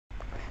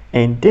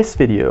In this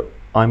video,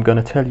 I'm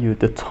gonna tell you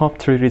the top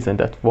 3 reasons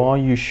that why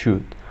you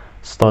should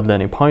start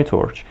learning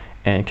Pytorch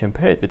and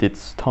compare it with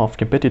its tough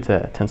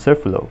competitor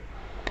Tensorflow,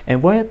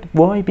 and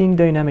why being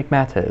dynamic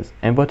matters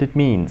and what it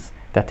means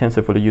that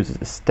Tensorflow uses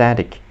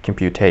static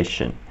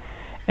computation.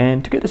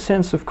 And to get a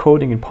sense of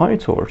coding in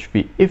Pytorch,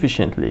 we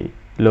efficiently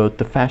load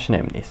the fashion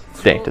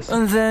MNIST dataset.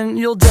 And then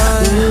you'll die.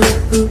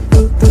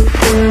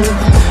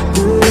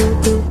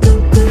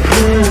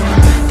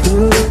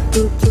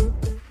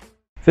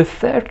 The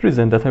third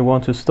reason that I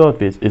want to start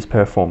with is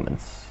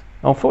performance.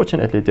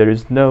 Unfortunately, there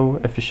is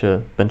no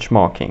official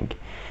benchmarking,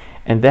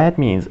 and that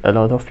means a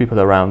lot of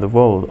people around the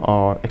world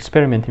are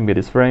experimenting with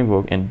this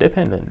framework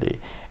independently,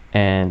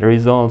 and the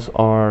results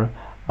are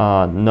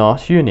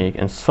not unique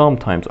and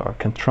sometimes are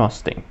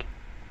contrasting.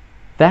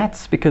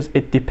 That's because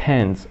it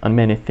depends on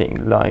many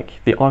things,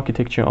 like the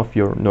architecture of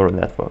your neural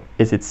network.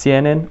 Is it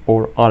CNN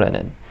or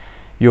RNN?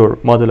 Your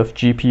model of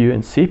GPU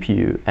and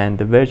CPU, and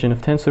the version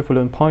of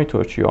TensorFlow and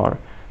Pytorch you are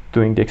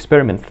doing the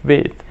experiment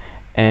with,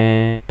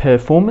 and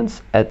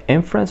performance at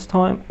inference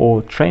time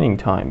or training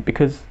time,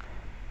 because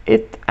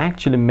it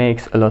actually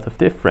makes a lot of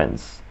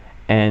difference,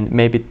 and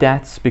maybe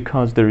that's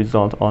because the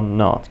results are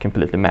not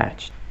completely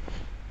matched.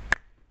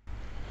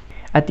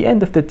 At the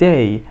end of the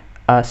day,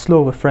 a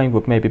slower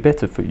framework may be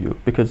better for you,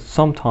 because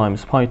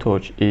sometimes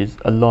Pytorch is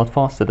a lot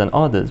faster than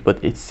others,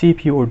 but its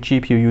CPU or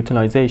GPU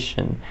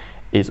utilization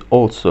is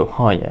also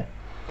higher.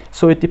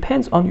 So it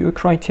depends on your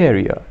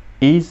criteria.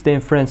 Is the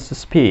inference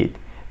speed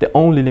the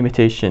only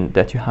limitation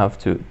that you have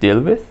to deal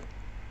with?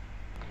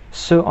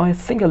 So I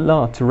think a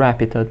lot to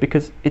wrap it up,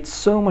 because it's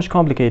so much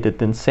complicated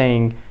than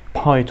saying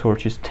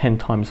Pytorch is 10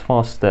 times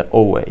faster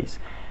always.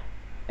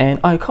 And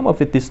I come up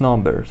with these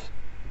numbers: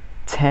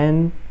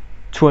 10,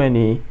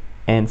 20,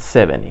 and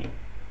 70.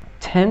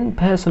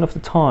 10% of the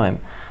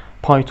time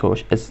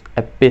Pytorch is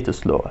a bit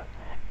slower,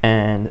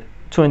 and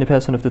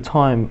 20% of the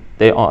time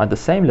they are at the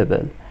same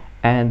level,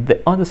 and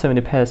the other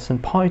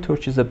 70%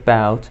 Pytorch is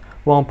about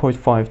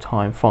 1.5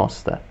 times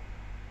faster.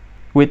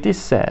 With this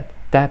said,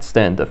 that's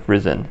the end of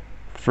reason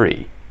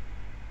 3.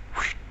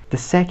 The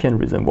second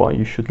reason why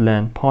you should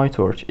learn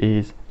Pytorch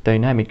is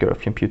dynamic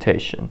graph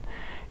computation.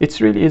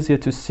 It's really easier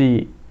to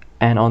see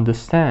and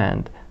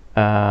understand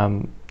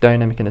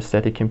dynamic and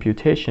static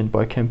computation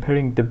by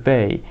comparing the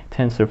way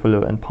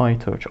TensorFlow and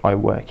Pytorch are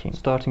working.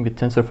 Starting with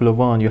TensorFlow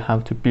 1, you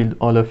have to build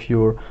all of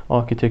your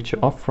architecture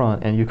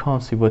upfront, and you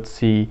can't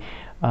see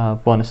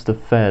one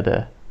step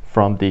further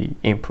from the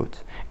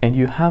input. And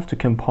you have to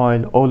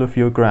compile all of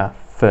your graph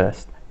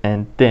first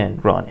and then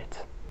run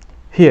it.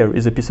 Here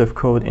is a piece of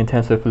code in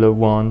TensorFlow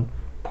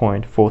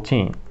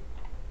 1.14.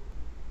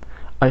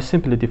 I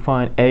simply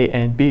define a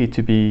and b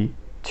to be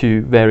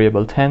two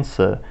variable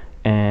tensor,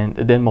 and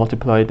then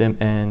multiply them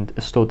and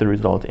store the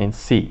result in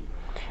C.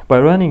 By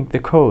running the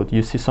code,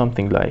 you see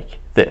something like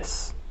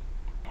this.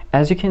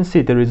 As you can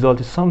see, the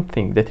result is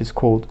something that is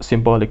called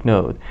symbolic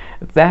node.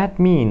 That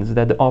means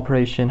that the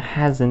operation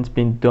hasn't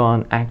been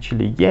done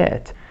actually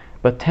yet,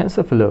 but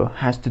TensorFlow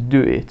has to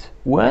do it.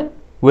 When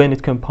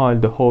it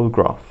compiled the whole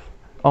graph.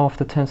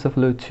 After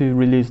TensorFlow 2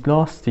 released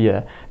last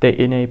year, they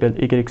enabled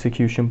eager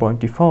execution by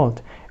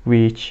default,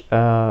 which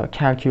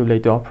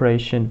calculate the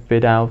operation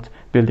without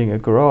building a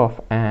graph,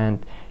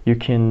 and you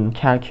can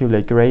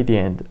calculate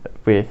gradient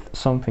with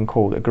something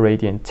called a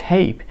gradient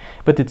tape,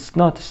 but it's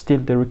not still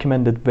the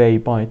recommended way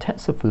by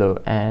TensorFlow,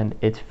 and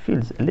it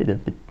feels a little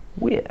bit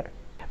weird.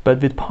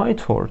 But with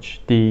Pytorch,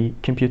 the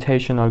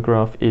computational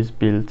graph is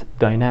built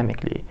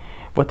dynamically.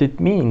 What it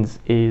means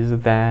is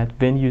that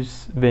when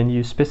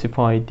you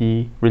specify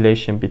the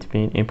relation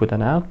between input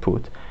and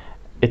output,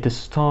 it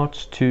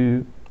starts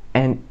to,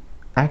 and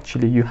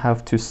actually you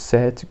have to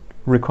set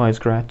requires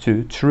graph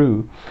to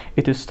true,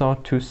 it will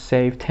start to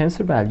save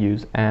tensor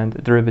values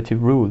and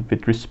derivative rule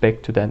with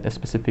respect to that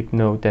specific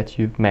node that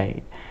you've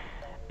made.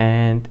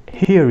 And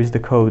here is the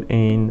code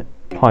in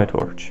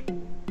Pytorch.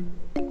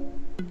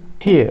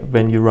 Here,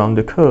 when you run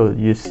the code,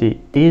 you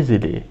see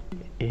easily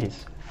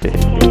is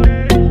 50.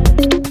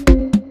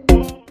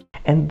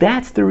 And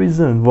that's the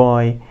reason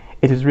why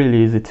it is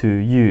really easy to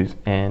use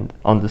and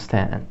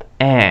understand.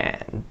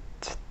 And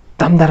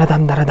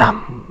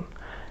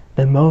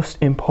the most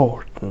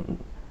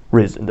important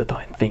reason that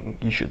I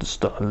think you should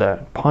start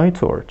learn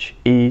Pytorch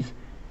is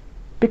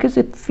because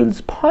it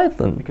feels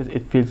Python, because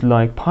it feels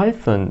like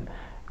Python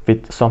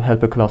with some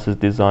helper classes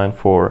designed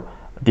for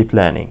deep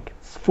learning.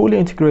 It's fully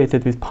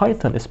integrated with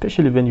Python,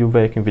 especially when you're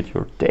working with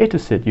your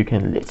dataset. You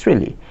can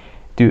literally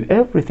do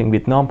everything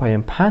with NumPy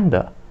and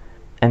Panda,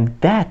 and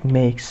that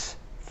makes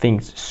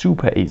things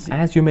super easy.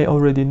 As you may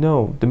already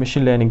know, the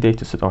machine learning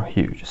datasets are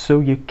huge, so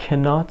you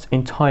cannot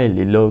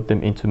entirely load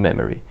them into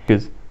memory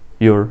because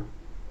your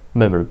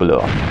memory blow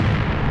up.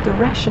 The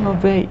rational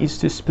way is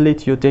to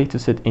split your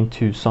dataset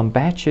into some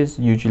batches,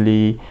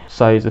 usually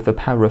size of a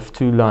power of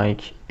 2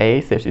 like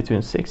A, 32,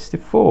 and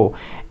 64,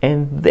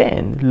 and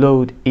then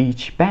load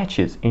each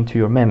batches into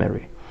your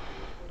memory.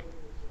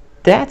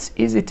 That's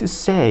easy to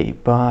say,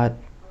 but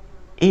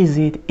is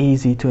it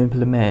easy to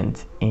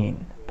implement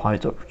in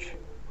Pytorch?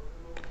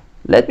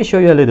 Let me show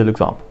you a little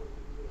example.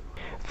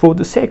 For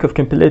the sake of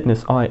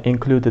completeness, I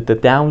included the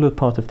download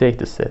part of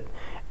dataset,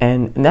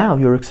 and now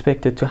you're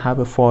expected to have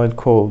a file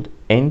called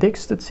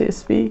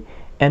index.csv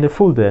and a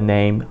folder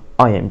named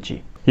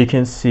img. You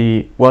can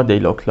see what they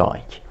look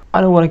like.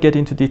 I don't want to get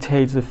into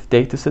details of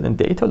dataset and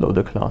data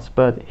loader class,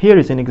 but here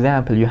is an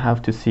example. You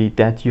have to see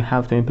that you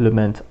have to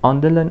implement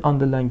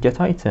underline get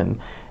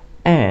item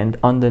and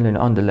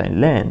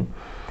underline len,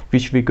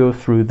 which we go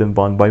through them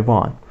one by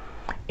one.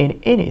 In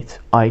init,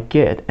 I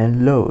get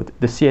and load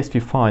the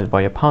CSV file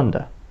via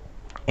Panda.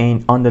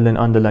 In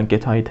underline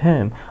get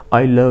item,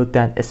 I load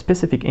that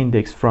specific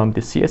index from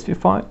the CSV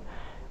file,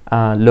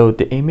 load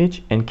the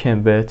image and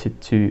convert it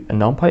to a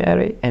NumPy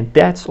array, and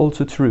that's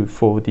also true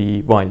for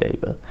the Y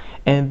label.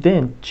 And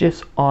then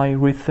just I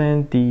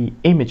return the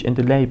image and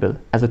the label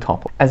as a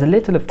tuple. As a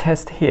little of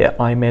test here,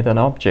 I made an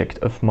object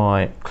of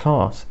my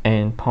class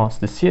and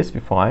passed the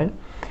CSV file,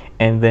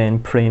 and then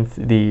print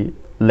the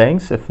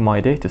length of my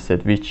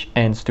dataset, which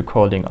ends to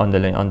calling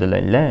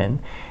underline len,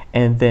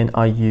 and then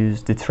I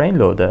use the train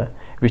loader,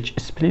 which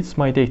splits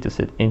my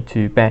dataset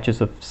into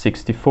batches of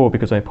 64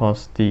 because I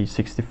passed the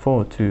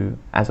 64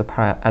 as a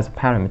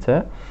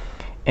parameter,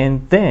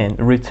 and then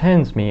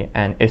returns me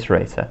an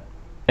iterator.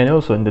 And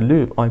also in the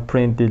loop, I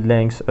print the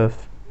length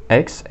of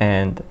x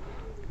and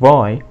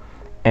y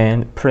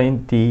and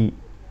print the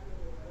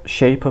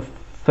shape of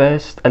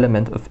first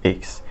element of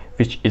x,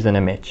 which is an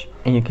image.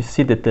 And you can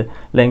see that the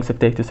length of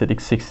dataset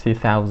is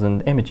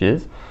 60,000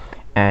 images,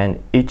 and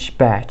each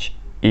batch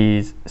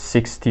is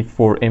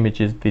 64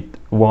 images with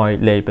Y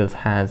labels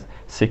has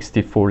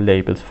 64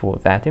 labels for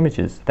that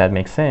images. That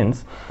makes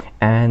sense.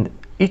 And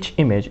each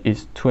image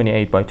is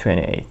 28 by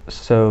 28.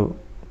 So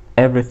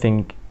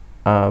everything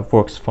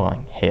works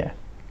fine here.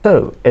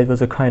 So it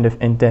was a kind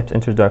of in-depth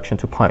introduction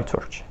to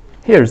Pytorch.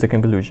 Here is the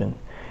conclusion.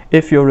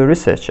 If you're a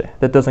researcher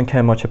that doesn't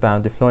care much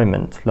about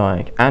deployment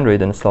like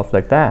Android and stuff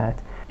like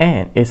that,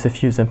 and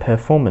SFUs and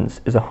performance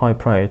is a high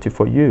priority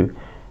for you,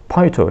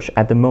 Pytorch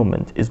at the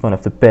moment is one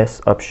of the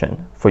best options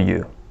for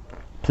you.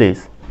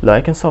 Please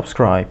like and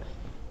subscribe.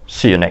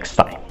 See you next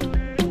time.